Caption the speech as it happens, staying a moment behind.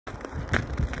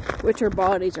which our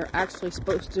bodies are actually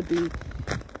supposed to be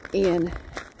in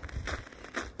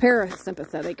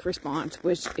parasympathetic response,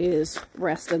 which is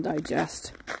rest and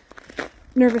digest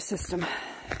nervous system.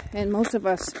 And most of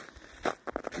us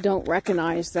don't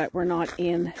recognize that we're not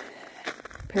in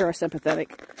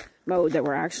parasympathetic mode, that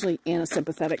we're actually in a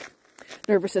sympathetic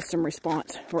nervous system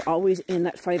response. We're always in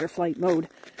that fight or flight mode,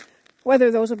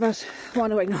 whether those of us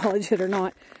want to acknowledge it or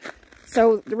not.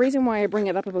 So the reason why I bring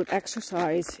it up about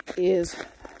exercise is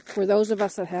for those of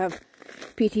us that have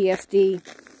PTSD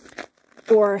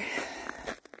or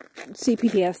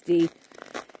CPTSD,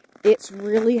 it's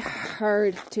really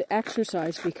hard to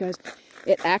exercise because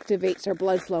it activates our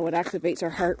blood flow, it activates our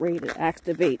heart rate, it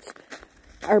activates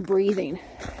our breathing,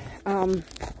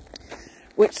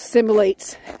 which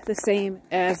simulates the same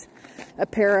as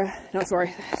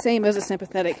same as a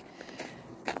sympathetic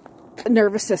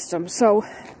nervous system. So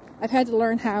I've had to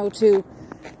learn how to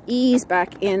ease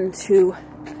back into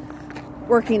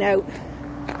working out,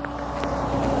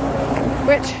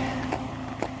 which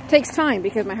takes time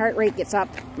because my heart rate gets up,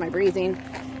 my breathing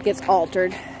gets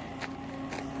altered,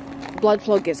 blood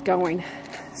flow gets going.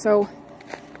 So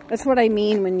that's what I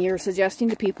mean when you're suggesting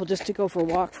to people just to go for a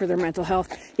walk for their mental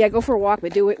health. Yeah, go for a walk,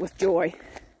 but do it with joy.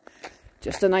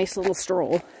 Just a nice little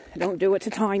stroll. Don't do it to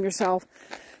time yourself.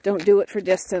 Don't do it for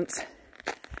distance.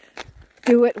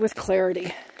 Do it with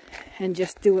clarity and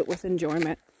just do it with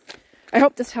enjoyment. I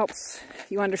hope this helps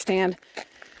you understand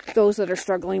those that are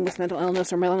struggling with mental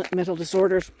illness or mental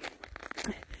disorders.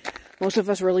 Most of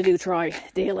us really do try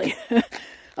daily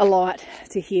a lot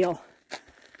to heal.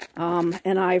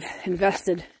 And I've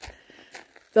invested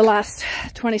the last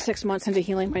 26 months into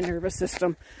healing my nervous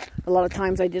system. A lot of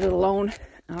times I did it alone.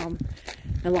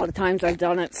 A lot of times I've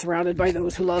done it surrounded by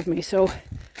those who love me. So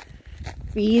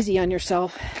be easy on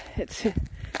yourself.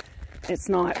 It's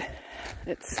not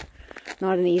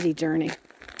an easy journey.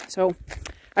 So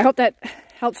I hope that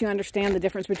helps you understand the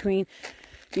difference between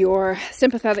your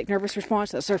sympathetic nervous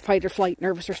response, that's our fight or flight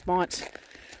nervous response,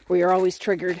 where you're always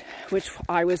triggered, which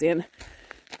I was in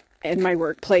my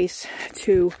workplace,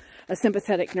 to a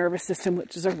sympathetic nervous system,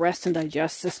 which is a rest and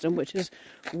digest system, which is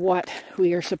what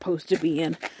we are supposed to be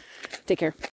in. Take care.